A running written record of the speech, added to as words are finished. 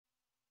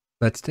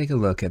Let's take a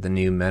look at the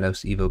new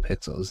Mattos Evo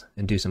pixels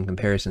and do some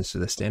comparisons to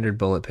the standard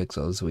bullet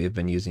pixels we have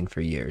been using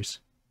for years.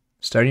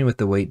 Starting with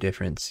the weight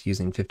difference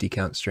using 50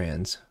 count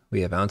strands,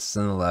 we have ounces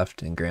on the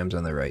left and grams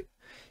on the right.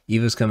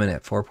 Evos come in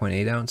at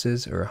 4.8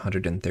 ounces or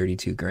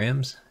 132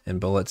 grams,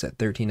 and bullets at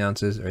 13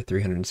 ounces or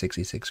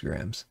 366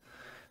 grams.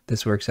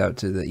 This works out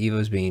to the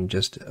Evos being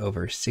just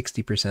over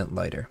 60%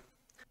 lighter.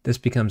 This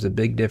becomes a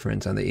big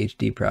difference on the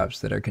HD props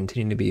that are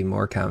continuing to be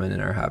more common in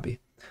our hobby.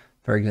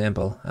 For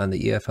example, on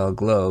the EFL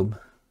Globe,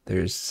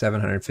 there's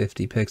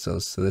 750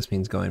 pixels, so this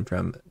means going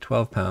from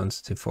 12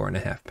 pounds to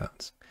 4.5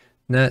 pounds.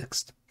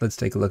 Next, let's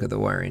take a look at the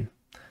wiring.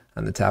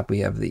 On the top we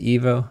have the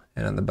Evo,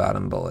 and on the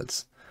bottom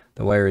bullets.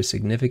 The wire is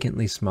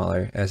significantly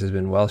smaller, as has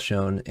been well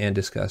shown and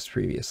discussed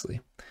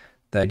previously.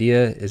 The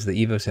idea is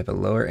the Evos have a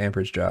lower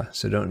amperage draw,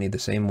 so don't need the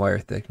same wire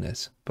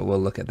thickness, but we'll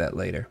look at that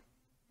later.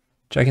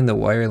 Checking the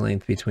wire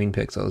length between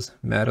pixels,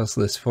 Mattos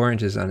lists 4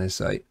 inches on his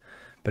site,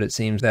 but it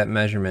seems that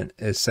measurement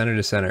is center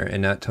to center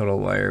and not total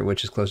wire,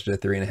 which is closer to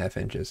 3.5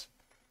 inches.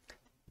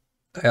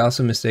 I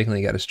also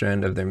mistakenly got a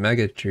strand of their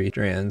Mega Tree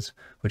strands,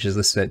 which is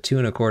listed at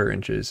 2.25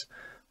 inches,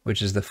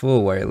 which is the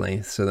full wire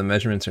length, so the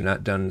measurements are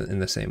not done in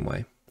the same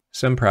way.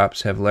 Some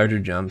props have larger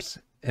jumps,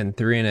 and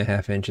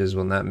 3.5 inches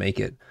will not make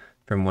it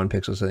from one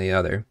pixel to the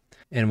other,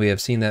 and we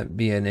have seen that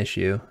be an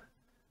issue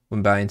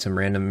when buying some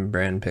random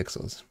brand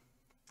pixels.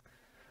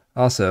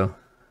 Also,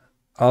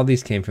 all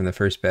these came from the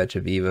first batch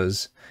of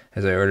Evos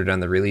as I ordered on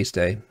the release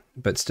day,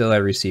 but still I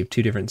received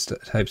 2 different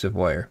types of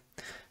wire.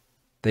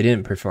 They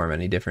didn't perform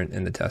any different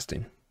in the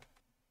testing.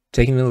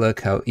 Taking a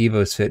look how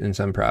Evos fit in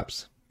some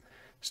props.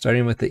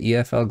 Starting with the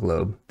EFL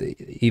Globe, the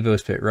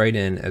Evos fit right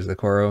in as the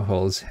Coro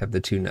holes have the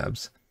 2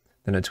 nubs,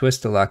 then a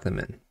twist to lock them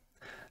in.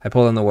 I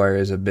pulled on the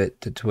wires a bit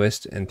to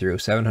twist and through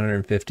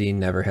 750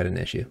 never had an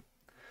issue.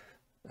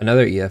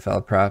 Another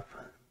EFL prop,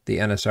 the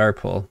NSR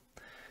pull,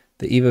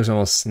 the Evos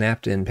almost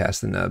snapped in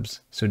past the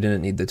nubs, so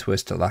didn't need the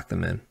twist to lock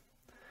them in.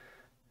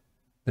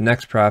 The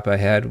next prop I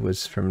had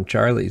was from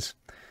Charlie's.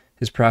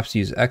 His props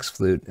use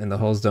X-flute and the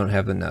holes don't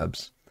have the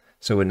nubs,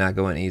 so would not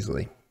go in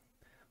easily.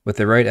 With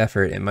the right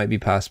effort, it might be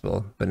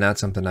possible, but not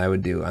something I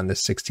would do on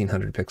this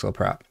 1600 pixel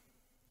prop.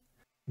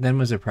 Then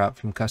was a prop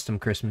from Custom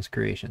Christmas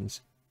Creations.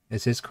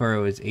 As his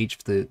Coro is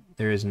H-flute,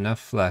 there is enough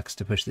flex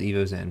to push the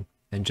Evos in,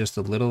 and just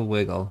a little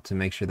wiggle to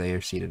make sure they are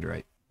seated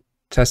right.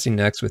 Testing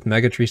next with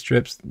Mega Tree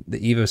strips, the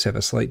Evos have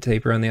a slight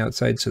taper on the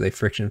outside so they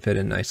friction fit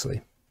in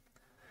nicely.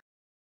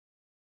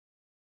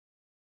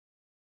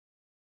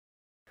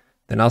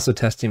 Then also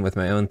testing with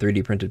my own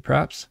 3D printed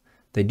props.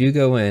 They do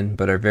go in,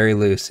 but are very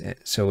loose,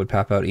 so would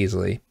pop out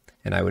easily,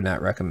 and I would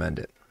not recommend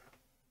it.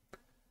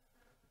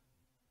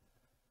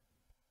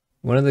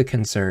 One of the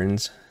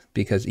concerns,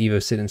 because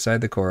Evos sit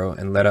inside the Coro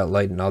and let out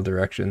light in all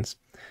directions,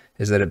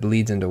 is that it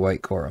bleeds into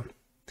white Coro.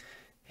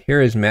 Here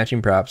is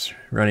matching props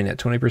running at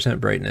 20%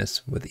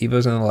 brightness with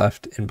Evos on the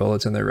left and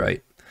bullets on the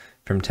right,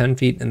 from 10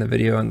 feet in the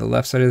video on the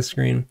left side of the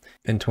screen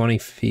and 20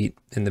 feet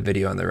in the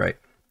video on the right.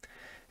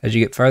 As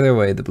you get farther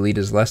away, the bleed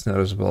is less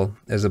noticeable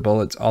as the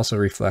bullets also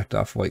reflect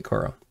off white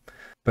Coro.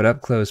 But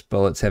up close,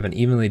 bullets have an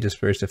evenly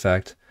dispersed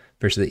effect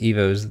versus the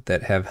Evos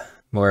that have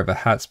more of a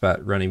hot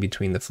spot running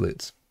between the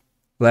flutes.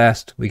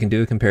 Last, we can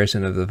do a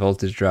comparison of the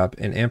voltage drop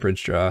and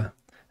amperage draw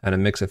on a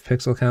mix of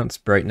pixel counts,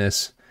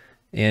 brightness,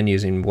 and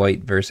using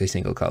white versus a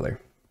single color.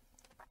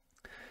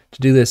 To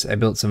do this, I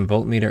built some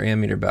voltmeter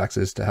ammeter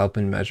boxes to help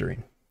in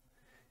measuring.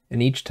 In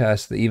each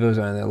test, the Evos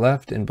are on the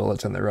left and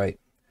bullets on the right.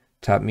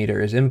 Top meter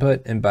is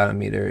input and bottom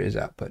meter is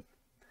output.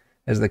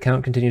 As the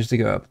count continues to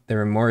go up, there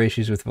are more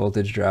issues with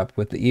voltage drop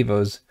with the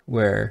Evos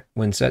where,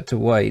 when set to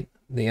white,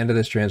 the end of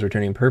the strands were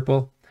turning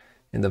purple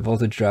and the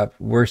voltage drop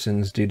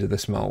worsens due to the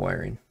small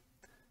wiring.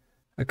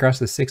 Across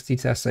the 60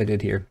 tests I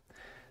did here,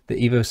 the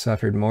Evos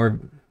suffered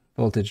more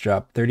voltage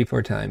drop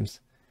 34 times,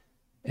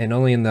 and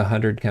only in the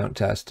 100 count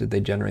test did they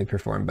generally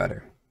perform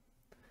better.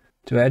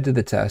 To add to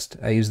the test,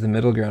 I used the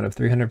middle ground of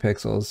 300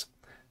 pixels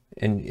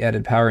and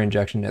added power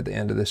injection at the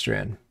end of the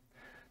strand.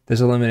 This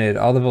eliminated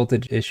all the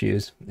voltage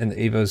issues, and the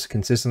Evos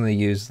consistently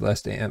used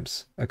less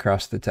amps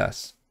across the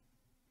tests.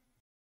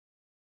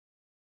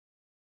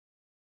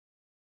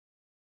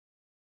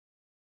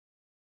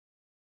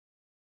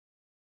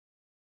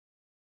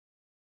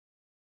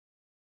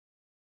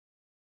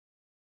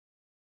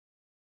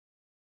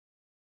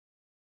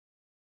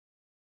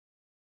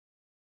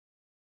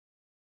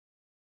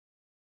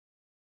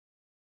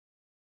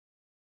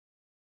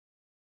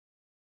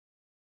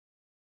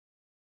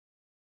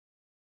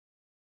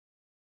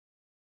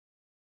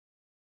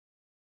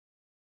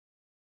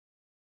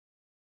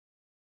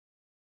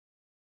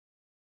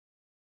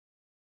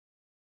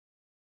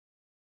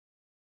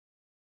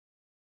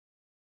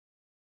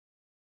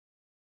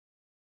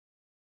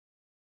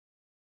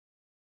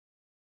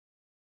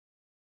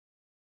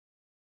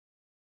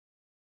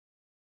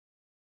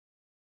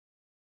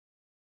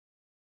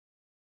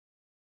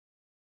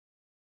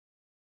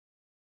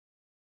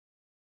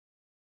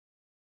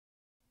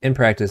 In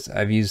practice,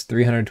 I've used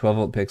 312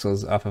 volt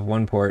pixels off of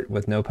one port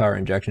with no power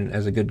injection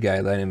as a good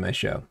guideline in my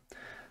show.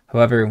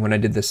 However, when I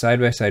did the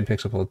side-by-side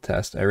pixel pull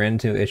test, I ran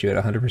into an issue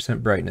at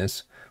 100%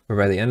 brightness, where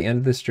by the end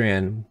of the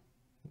strand,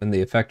 when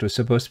the effect was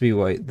supposed to be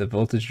white, the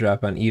voltage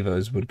drop on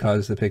EVOs would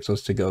cause the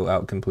pixels to go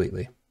out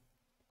completely.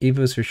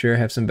 EVOs for sure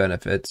have some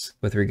benefits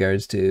with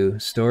regards to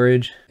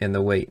storage and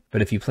the weight,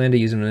 but if you plan to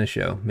use them in a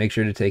show, make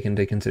sure to take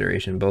into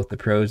consideration both the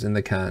pros and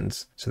the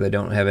cons so they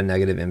don't have a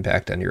negative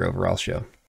impact on your overall show.